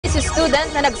Chinese student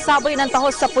na nagsaboy ng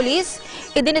taho sa pulis,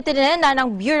 idinitine na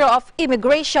ng Bureau of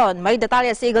Immigration. May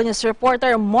detalye sa Eagle News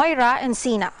reporter Moira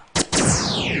Encina.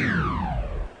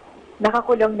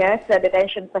 Nakakulong na sa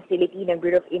detention facility ng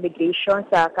Bureau of Immigration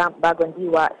sa Camp Bagong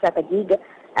Diwa sa Taguig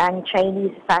ang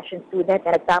Chinese fashion student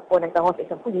na nagtapo ng taho sa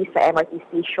isang pulis sa MRT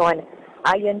station.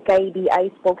 Ayon kay BI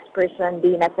spokesperson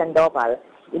Dina Sandoval,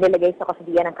 inilagay sa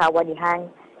kustodiya ng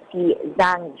kawanihan si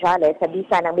Zhang Jale sa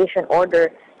bisa ng mission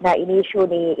order na in-issue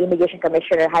ni Immigration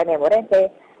Commissioner Jaime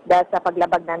Morente dahil sa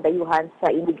paglabag ng dayuhan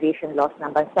sa immigration laws ng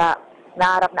bansa.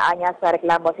 Naharap na anya sa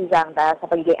reklamo si Zhang dahil sa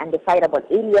pagiging undesirable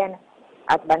alien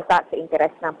at banta sa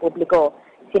interes ng publiko.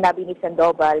 Sinabi ni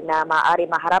Sandoval na maaari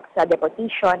maharap sa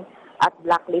deportation at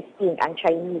blacklisting ang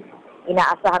Chinese.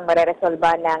 Inaasahang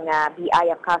mareresolba ng BI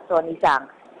ang kaso ni Zhang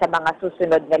sa mga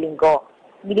susunod na linggo.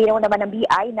 Nilinaw naman ng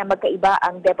BI na magkaiba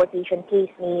ang deportation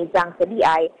case ni Zhang sa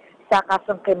BI sa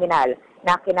kasong kriminal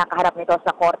na kinakaharap nito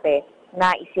sa korte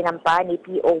na isinampa ni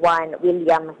PO1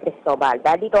 William Cristobal.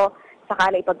 Dahil dito,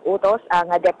 sakala ipag-utos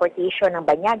ang deportation ng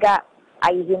banyaga,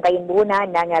 ay hintayin muna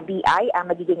ng BI ang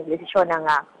magiging desisyon ng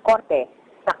korte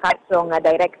sa kasong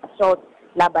direct assault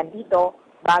laban dito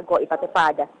bago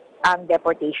ipatupad ang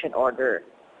deportation order.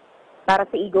 Para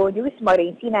sa Eagle News,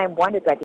 Maureen C9, 1-20.